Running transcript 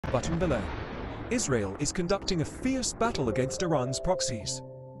button below. Israel is conducting a fierce battle against Iran's proxies.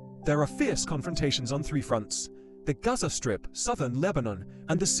 There are fierce confrontations on three fronts: the Gaza Strip, southern Lebanon,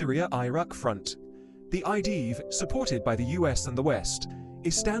 and the Syria-Iraq front. The IDF, supported by the US and the West,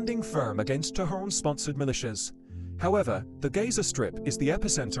 is standing firm against Tehran-sponsored militias. However, the Gaza Strip is the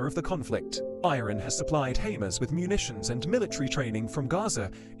epicenter of the conflict. Iran has supplied Hamas with munitions and military training from Gaza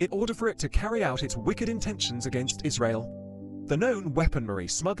in order for it to carry out its wicked intentions against Israel. The known weaponry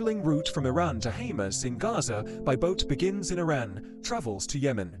smuggling route from Iran to Hamas in Gaza by boat begins in Iran, travels to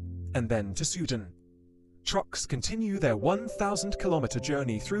Yemen, and then to Sudan. Trucks continue their 1,000-kilometer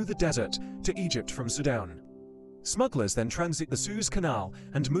journey through the desert to Egypt from Sudan. Smugglers then transit the Suez Canal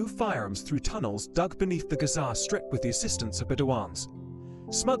and move firearms through tunnels dug beneath the Gaza Strip with the assistance of Bedouins.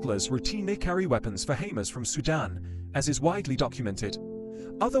 Smugglers routinely carry weapons for Hamas from Sudan, as is widely documented.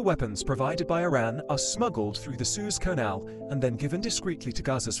 Other weapons provided by Iran are smuggled through the Suez Canal and then given discreetly to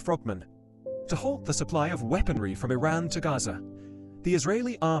Gaza's frogmen. To halt the supply of weaponry from Iran to Gaza, the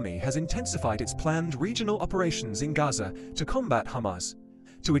Israeli army has intensified its planned regional operations in Gaza to combat Hamas.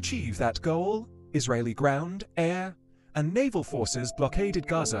 To achieve that goal, Israeli ground, air, and naval forces blockaded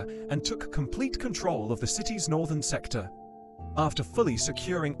Gaza and took complete control of the city's northern sector. After fully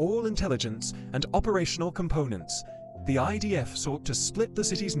securing all intelligence and operational components, the IDF sought to split the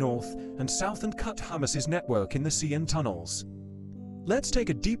city's north and south and cut Hamas's network in the sea and tunnels. Let's take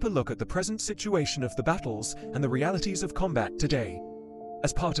a deeper look at the present situation of the battles and the realities of combat today.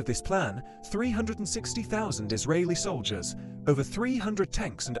 As part of this plan, 360,000 Israeli soldiers, over 300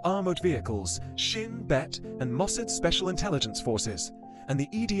 tanks and armored vehicles, Shin Bet and Mossad Special Intelligence Forces, and the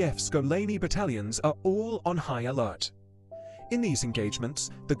EDF's Golani battalions are all on high alert. In these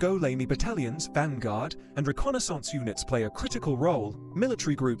engagements, the Golani battalions, vanguard, and reconnaissance units play a critical role.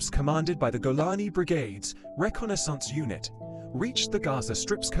 Military groups commanded by the Golani Brigade's Reconnaissance Unit reached the Gaza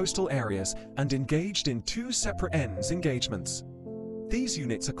Strip's coastal areas and engaged in two separate engagements. These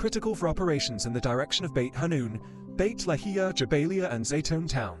units are critical for operations in the direction of Beit Hanun, Beit Lahia, Jabalia, and Zaytun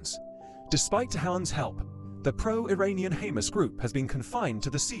towns. Despite Tehran's help, the pro-Iranian Hamas group has been confined to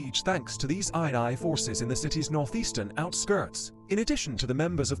the siege thanks to these IDF forces in the city's northeastern outskirts. In addition to the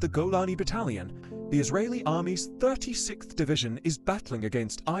members of the Golani Battalion, the Israeli Army's 36th Division is battling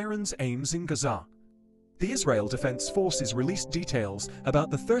against Iran's aims in Gaza. The Israel Defense Forces released details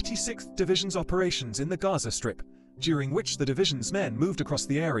about the 36th Division's operations in the Gaza Strip, during which the division's men moved across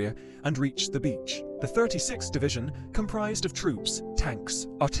the area and reached the beach. The 36th Division, comprised of troops, tanks,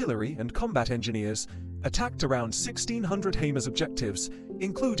 artillery, and combat engineers, attacked around 1,600 Hamas objectives,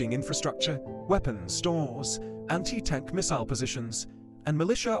 including infrastructure, weapons stores, anti-tank missile positions, and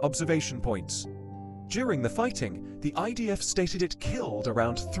militia observation points. During the fighting, the IDF stated it killed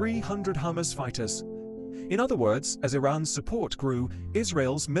around 300 Hamas fighters. In other words, as Iran's support grew,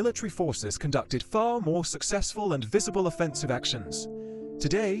 Israel's military forces conducted far more successful and visible offensive actions.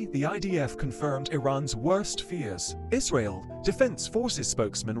 Today, the IDF confirmed Iran's worst fears. Israel Defense Forces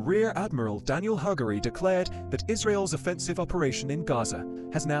spokesman Rear Admiral Daniel Hagari declared that Israel's offensive operation in Gaza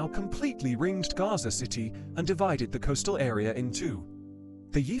has now completely ringed Gaza City and divided the coastal area in two.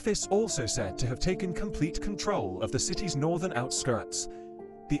 The IDF also said to have taken complete control of the city's northern outskirts.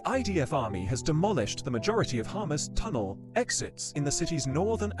 The IDF army has demolished the majority of Hamas tunnel exits in the city's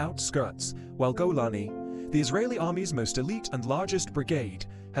northern outskirts, while Golani, the Israeli army's most elite and largest brigade,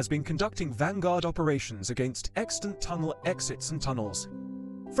 has been conducting vanguard operations against extant tunnel exits and tunnels.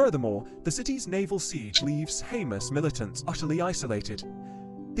 Furthermore, the city's naval siege leaves Hamas militants utterly isolated.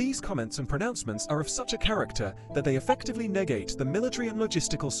 These comments and pronouncements are of such a character that they effectively negate the military and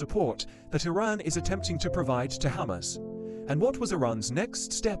logistical support that Iran is attempting to provide to Hamas. And what was Iran's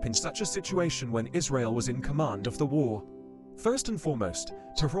next step in such a situation when Israel was in command of the war? First and foremost,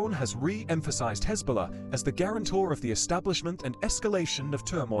 Tehran has re-emphasized Hezbollah as the guarantor of the establishment and escalation of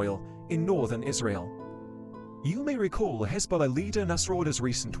turmoil in northern Israel. You may recall Hezbollah leader Nasrallah's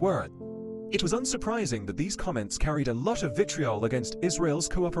recent word. It was unsurprising that these comments carried a lot of vitriol against Israel's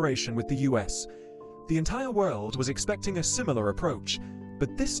cooperation with the US. The entire world was expecting a similar approach,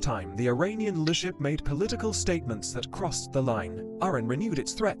 but this time the Iranian leadership made political statements that crossed the line. Iran renewed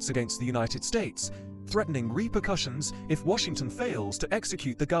its threats against the United States, threatening repercussions if Washington fails to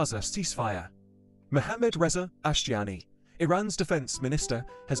execute the Gaza ceasefire. Mohammad Reza Ashtiani, Iran's defense minister,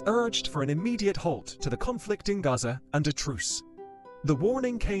 has urged for an immediate halt to the conflict in Gaza and a truce. The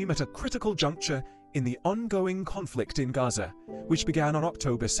warning came at a critical juncture in the ongoing conflict in Gaza, which began on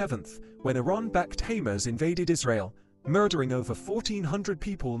October 7th, when Iran-backed Hamas invaded Israel, murdering over 1,400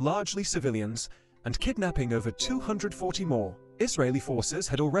 people, largely civilians, and kidnapping over 240 more. Israeli forces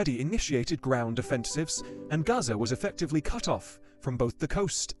had already initiated ground offensives, and Gaza was effectively cut off from both the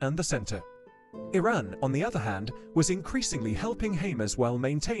coast and the center. Iran, on the other hand, was increasingly helping Hamas while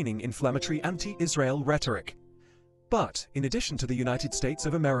maintaining inflammatory anti-Israel rhetoric. But, in addition to the United States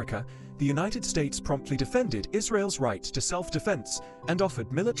of America, the United States promptly defended Israel's right to self-defense and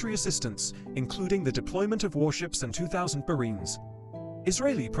offered military assistance, including the deployment of warships and 2,000 Marines.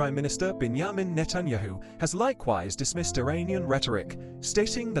 Israeli Prime Minister Benjamin Netanyahu has likewise dismissed Iranian rhetoric,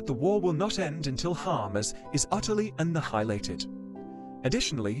 stating that the war will not end until Hamas is utterly annihilated.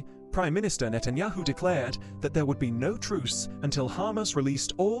 Additionally, Prime Minister Netanyahu declared that there would be no truce until Hamas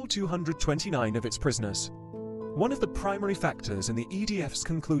released all 229 of its prisoners. One of the primary factors in the IDF's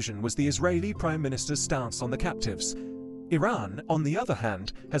conclusion was the Israeli Prime Minister's stance on the captives. Iran, on the other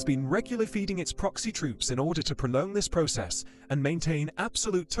hand, has been regularly feeding its proxy troops in order to prolong this process and maintain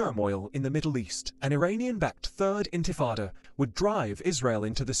absolute turmoil in the Middle East. An Iranian-backed Third Intifada would drive Israel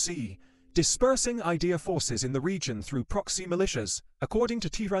into the sea, dispersing IDF forces in the region through proxy militias, according to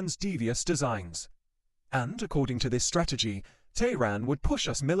Tehran's devious designs. And, according to this strategy, Tehran would push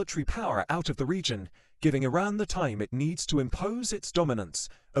us military power out of the region, giving Iran the time it needs to impose its dominance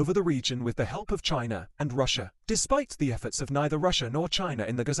over the region with the help of China and Russia. Despite the efforts of neither Russia nor China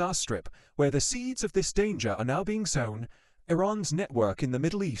in the Gaza Strip, where the seeds of this danger are now being sown, Iran's network in the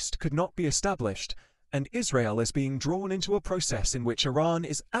Middle East could not be established, and Israel is being drawn into a process in which Iran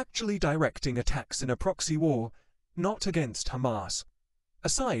is actually directing attacks in a proxy war, not against Hamas.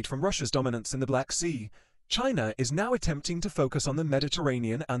 Aside from Russia's dominance in the Black Sea, China is now attempting to focus on the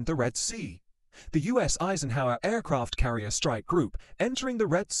Mediterranean and the Red Sea. The U.S. Eisenhower aircraft carrier strike group entering the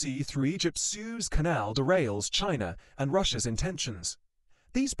Red Sea through Egypt's Suez Canal derails China and Russia's intentions.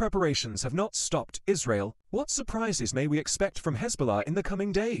 These preparations have not stopped Israel. What surprises may we expect from Hezbollah in the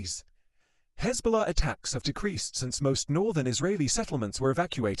coming days? Hezbollah attacks have decreased since most northern Israeli settlements were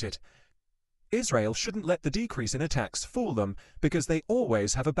evacuated. Israel shouldn't let the decrease in attacks fool them, because they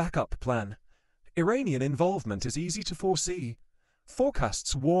always have a backup plan. Iranian involvement is easy to foresee.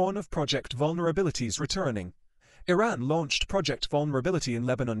 Forecasts warn of Project Vulnerabilities returning. Iran launched Project Vulnerability in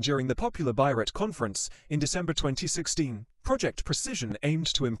Lebanon during the popular Beirut Conference in December 2016. Project Precision aimed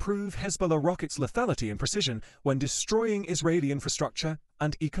to improve Hezbollah rockets' lethality and precision when destroying Israeli infrastructure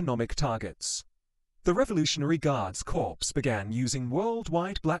and economic targets. The Revolutionary Guards Corps began using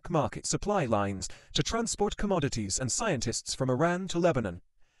worldwide black market supply lines to transport commodities and scientists from Iran to Lebanon.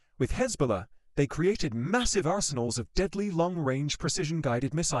 With Hezbollah, they created massive arsenals of deadly long-range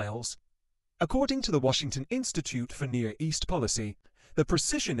precision-guided missiles. According to the Washington Institute for Near East Policy, the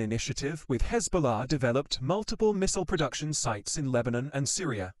Precision Initiative with Hezbollah developed multiple missile production sites in Lebanon and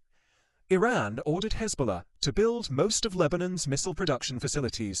Syria. Iran ordered Hezbollah to build most of Lebanon's missile production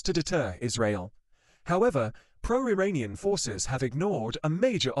facilities to deter Israel. However, pro-Iranian forces have ignored a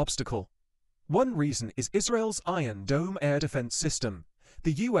major obstacle. One reason is Israel's Iron Dome air defense system.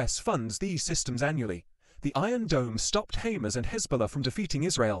 The U.S. funds these systems annually. The Iron Dome stopped Hamas and Hezbollah from defeating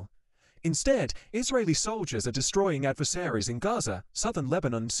Israel. Instead, Israeli soldiers are destroying adversaries in Gaza, southern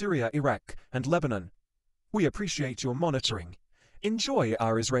Lebanon, Syria, Iraq, and Lebanon. We appreciate your monitoring. Enjoy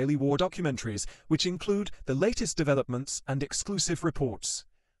our Israeli war documentaries, which include the latest developments and exclusive reports.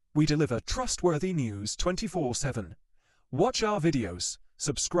 We deliver trustworthy news 24/7. Watch our videos,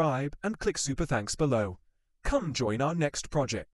 subscribe, and click super thanks below. Come join our next project.